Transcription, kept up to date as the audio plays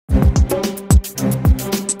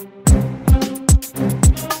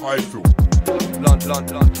This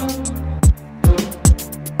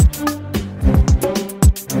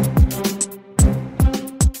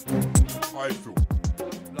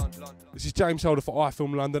is James Helder for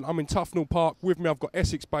iFILM London. I'm in Tuffnell Park. With me I've got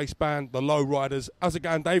Essex-based band, the Lowriders. How's it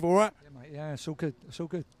going, Dave? All right? Yeah, mate. Yeah, it's all good. It's all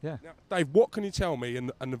good. Yeah. Now, Dave, what can you tell me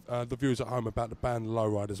and the viewers at home about the band, the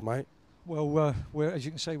Lowriders, mate? Well, we're, as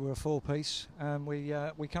you can see, we're a four-piece.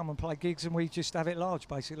 We come and play gigs and we just have it large,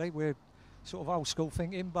 basically. We're sort of old school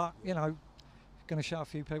thinking, but you know, going to show a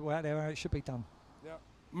few people out there how it should be done. Yeah.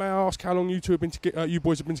 May I ask how long you two have been you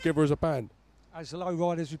boys have been together as a band? As the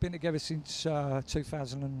Lowriders, we've been together since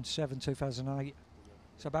 2007, 2008.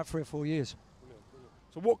 So about 3 or 4 years.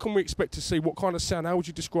 So what can we expect to see? What kind of sound? How would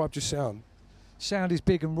you describe your sound? Sound is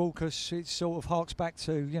big and raucous. It sort of harks back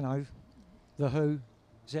to, you know, The Who,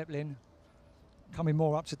 Zeppelin. Coming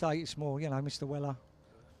more up to date, it's more, you know, Mr. Weller.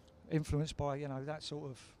 Influenced by, you know, that sort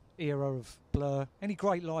of era of Blur. Any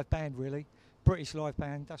great live band, really. British live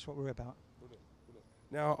band, that's what we're about.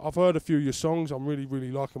 Now, I've heard a few of your songs. I'm really,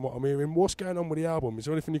 really liking what I'm hearing. What's going on with the album? Is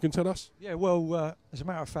there anything you can tell us? Yeah, well, as a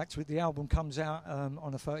matter of fact, the album comes out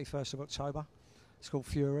on the 31st of October. It's called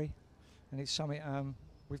Fury, and it's something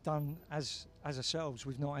we've done as ourselves.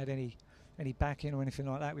 We've not had any backing or anything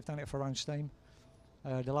like that. We've done it for our own steam.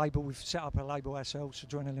 The label, we've set up a label ourselves,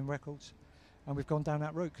 Adrenaline Records, and we've gone down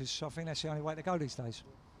that route because I think that's the only way to go these days.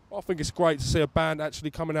 I think it's great to see a band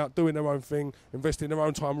actually coming out, doing their own thing, investing their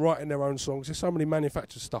own time, writing their own songs. There's so many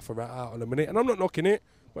manufactured stuff out in a minute, and I'm not knocking it,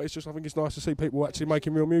 but it's just I think it's nice to see people actually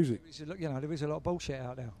making real music. You know, there is a lot of bullshit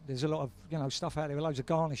out there. There's a lot of, you know, stuff out there with loads of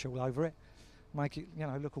garnish all over it, make it, you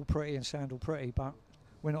know, look all pretty and sound all pretty. But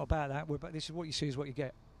we're not about that. But this is what you see is what you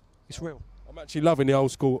get. It's real. I'm actually loving the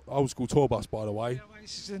old school tour bus, by the way.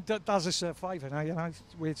 Yeah, it does us a favour now. You know,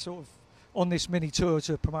 we're sort of on this mini tour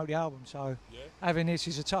to promote the album, so having this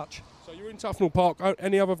is a touch. So you're in Tuffnell Park.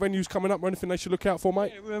 Any other venues coming up or anything they should look out for,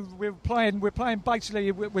 mate? Yeah, we're playing basically,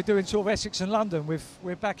 we're doing sort of Essex and London.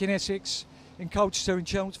 We're back in Essex, in Colchester and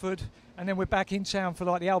Chelmsford, and then we're back in town for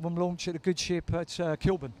like the album launch at the Good Ship at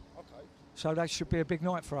Kilburn. Okay. So that should be a big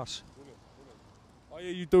night for us. Brilliant, brilliant. I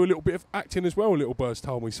hear you do a little bit of acting as well, Little Birds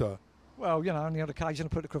told me, sir. Well, you know, on the odd occasion I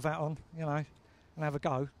put the cravat on, you know, and have a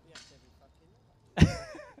go.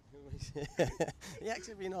 He acts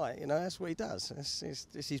every night, you know, that's what he does. This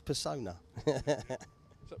is his persona.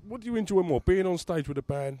 So what do you enjoy more, being on stage with a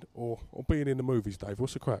band or being in the movies, Dave?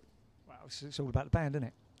 What's the crack? Well, it's all about the band, isn't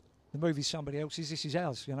it? The movie's somebody else's, this is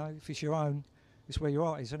ours, you know. If it's your own, it's where your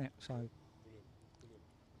art is, isn't it? So. Brilliant, brilliant.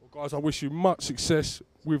 Well, guys, I wish you much success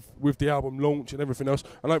with the album launch and everything else,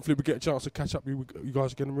 and hopefully we get a chance to catch up with you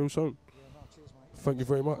guys again real soon. Yeah, no, cheers, mate. Thank you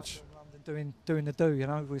very much. London doing the do, you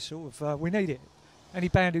know. We're sort of we need it. Any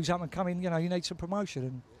band who's up and coming, you know, you need some promotion,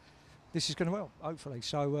 and this is going to help, hopefully.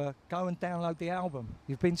 So go and download the album.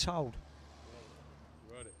 You've been told.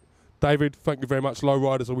 David, thank you very much.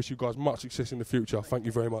 Lowriders, I wish you guys much success in the future. Thank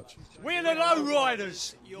you very much. We're the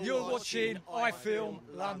Lowriders. You're watching iFILM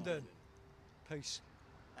London. Peace.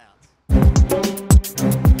 Out.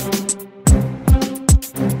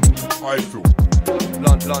 iFILM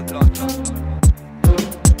London.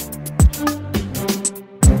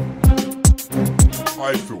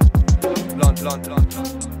 iFILM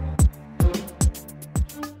London.